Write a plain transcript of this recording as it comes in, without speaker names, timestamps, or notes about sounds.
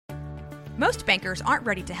Most bankers aren't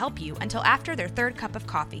ready to help you until after their third cup of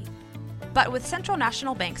coffee. But with Central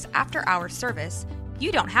National Bank's after-hours service,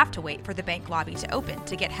 you don't have to wait for the bank lobby to open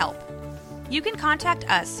to get help. You can contact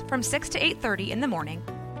us from 6 to 8:30 in the morning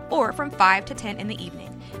or from 5 to 10 in the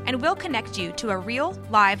evening, and we'll connect you to a real,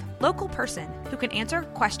 live, local person who can answer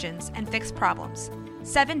questions and fix problems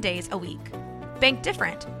 7 days a week. Bank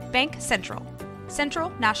different. Bank Central. Central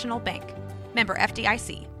National Bank. Member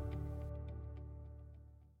FDIC.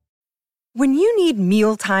 When you need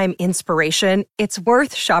mealtime inspiration, it's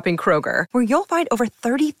worth shopping Kroger, where you'll find over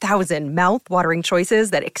 30,000 mouth-watering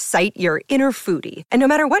choices that excite your inner foodie. And no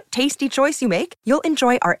matter what tasty choice you make, you'll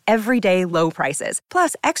enjoy our everyday low prices,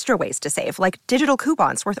 plus extra ways to save, like digital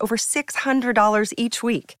coupons worth over $600 each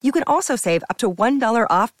week. You can also save up to $1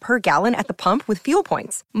 off per gallon at the pump with fuel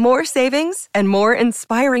points. More savings and more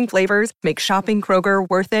inspiring flavors make shopping Kroger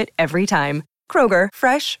worth it every time. Kroger,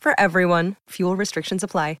 fresh for everyone. Fuel restrictions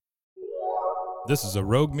apply. This is a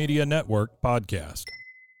Rogue Media Network podcast.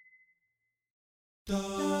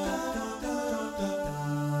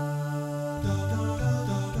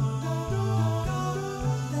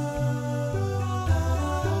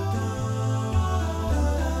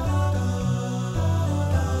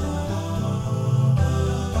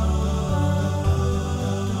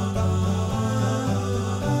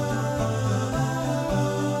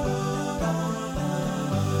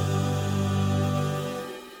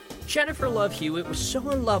 Jennifer Love Hewitt was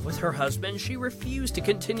so in love with her husband, she refused to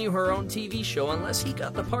continue her own TV show unless he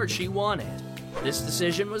got the part she wanted. This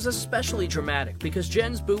decision was especially dramatic because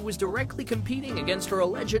Jen's boo was directly competing against her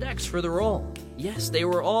alleged ex for the role. Yes, they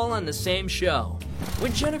were all on the same show.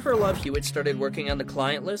 When Jennifer Love Hewitt started working on the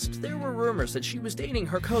client list, there were rumors that she was dating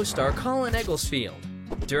her co-star Colin Egglesfield.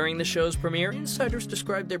 During the show's premiere, insiders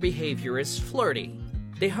described their behavior as flirty.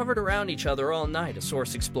 They hovered around each other all night, a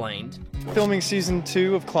source explained. Filming season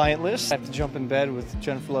 2 of Client List. I have to jump in bed with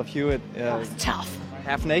Jennifer Love Hewitt. It's tough.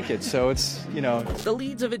 Half naked, so it's, The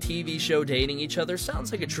leads of a TV show dating each other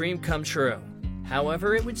sounds like a dream come true.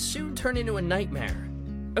 However, it would soon turn into a nightmare.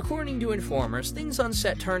 According to informers, things on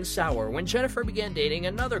set turned sour when Jennifer began dating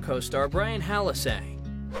another co-star, Brian Hallisey.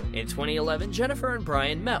 In 2011, Jennifer and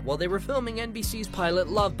Brian met while they were filming NBC's pilot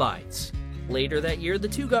Love Bites. Later that year, the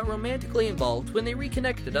two got romantically involved when they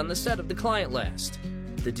reconnected on the set of The Client List.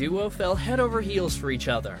 The duo fell head over heels for each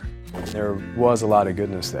other. There was a lot of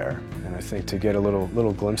goodness there, and I think to get a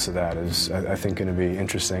little glimpse of that is, I think, going to be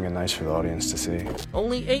interesting and nice for the audience to see.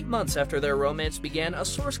 Only 8 months after their romance began, a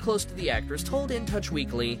source close to the actress told In Touch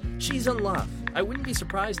Weekly, "She's in love. I wouldn't be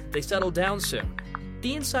surprised if they settled down soon."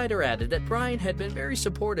 The insider added that Brian had been very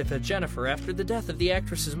supportive of Jennifer after the death of the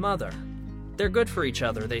actress's mother. They're good for each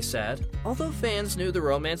other, they said. Although fans knew the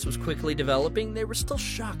romance was quickly developing, they were still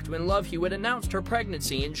shocked when Love Hewitt announced her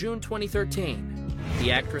pregnancy in June 2013.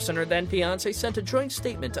 The actress and her then-fiancé sent a joint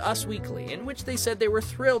statement to Us Weekly in which they said they were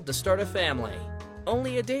thrilled to start a family.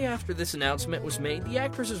 Only a day after this announcement was made, the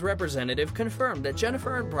actress's representative confirmed that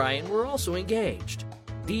Jennifer and Brian were also engaged.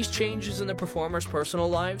 These changes in the performers' personal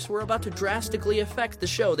lives were about to drastically affect the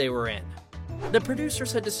show they were in. The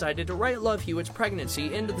producers had decided to write Love Hewitt's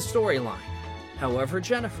pregnancy into the storyline. However,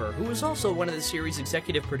 Jennifer, who was also one of the series'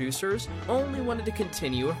 executive producers, only wanted to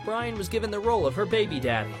continue if Brian was given the role of her baby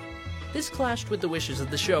daddy. This clashed with the wishes of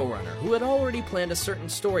the showrunner, who had already planned a certain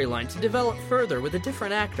storyline to develop further with a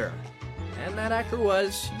different actor. And that actor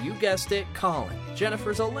was, you guessed it, Colin,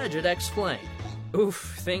 Jennifer's alleged ex-fling.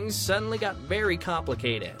 Oof, things suddenly got very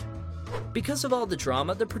complicated. Because of all the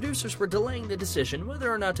drama, the producers were delaying the decision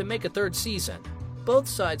whether or not to make a third season. Both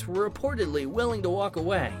sides were reportedly willing to walk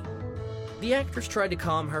away. The actress tried to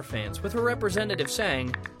calm her fans, with her representative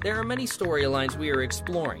saying, "There are many storylines we are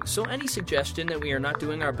exploring, so any suggestion that we are not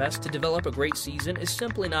doing our best to develop a great season is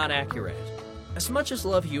simply not accurate." As much as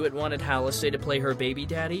Love Hewitt wanted Hallisey to play her baby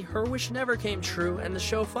daddy, her wish never came true and the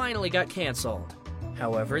show finally got canceled.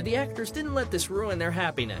 However, the actors didn't let this ruin their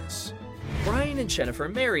happiness. Brian and Jennifer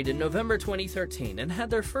married in November 2013 and had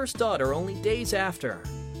their first daughter only days after.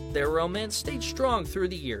 Their romance stayed strong through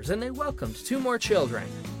the years and they welcomed 2 more children.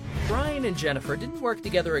 Brian and Jennifer didn't work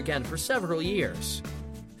together again for several years.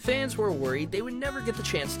 Fans were worried they would never get the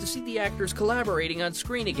chance to see the actors collaborating on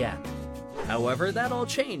screen again. However, that all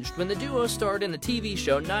changed when the duo starred in the TV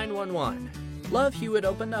show 911. Love Hewitt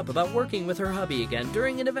opened up about working with her hubby again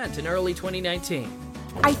during an event in early 2019.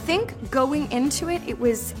 I think going into it, it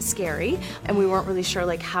was scary, and we weren't really sure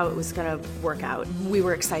how it was going to work out. We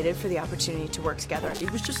were excited for the opportunity to work together.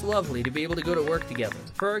 It was just lovely to be able to go to work together,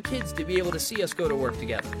 for our kids to be able to see us go to work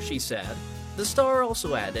together, she said. The star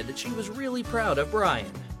also added that she was really proud of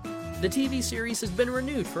Brian. The TV series has been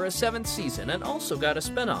renewed for a 7th season and also got a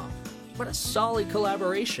spin-off. What a solid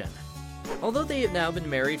collaboration. Although they have now been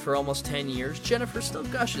married for almost 10 years, Jennifer still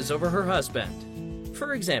gushes over her husband.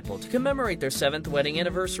 For example, to commemorate their 7th wedding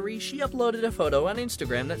anniversary, she uploaded a photo on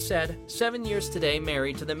Instagram that said, 7 years today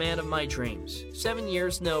married to the man of my dreams. 7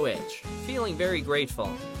 years no itch. Feeling very grateful.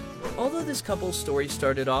 Although this couple's story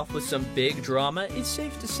started off with some big drama, it's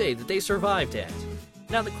safe to say that they survived it.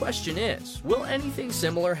 Now the question is, will anything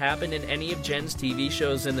similar happen in any of Jen's TV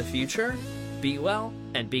shows in the future? Be well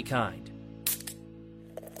and be kind.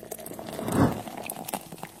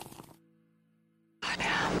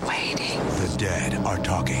 The dead are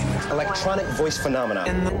talking. Electronic voice phenomena.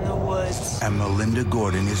 In the woods. And Melinda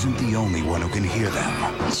Gordon isn't the only one who can hear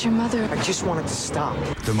them. It's your mother. I just wanted to stop.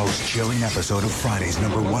 The most chilling episode of Friday's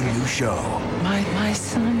 #1 new show. My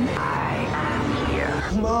son. I am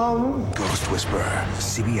here. Mom. Ghost Whisperer.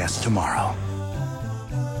 CBS tomorrow.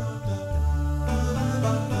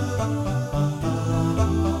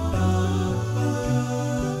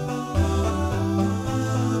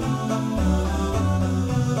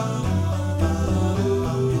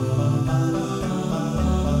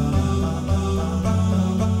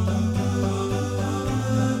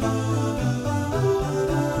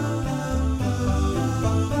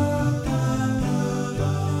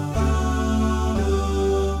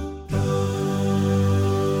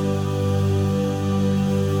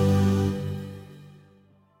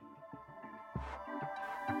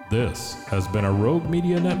 This has been a Rogue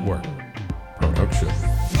Media Network production.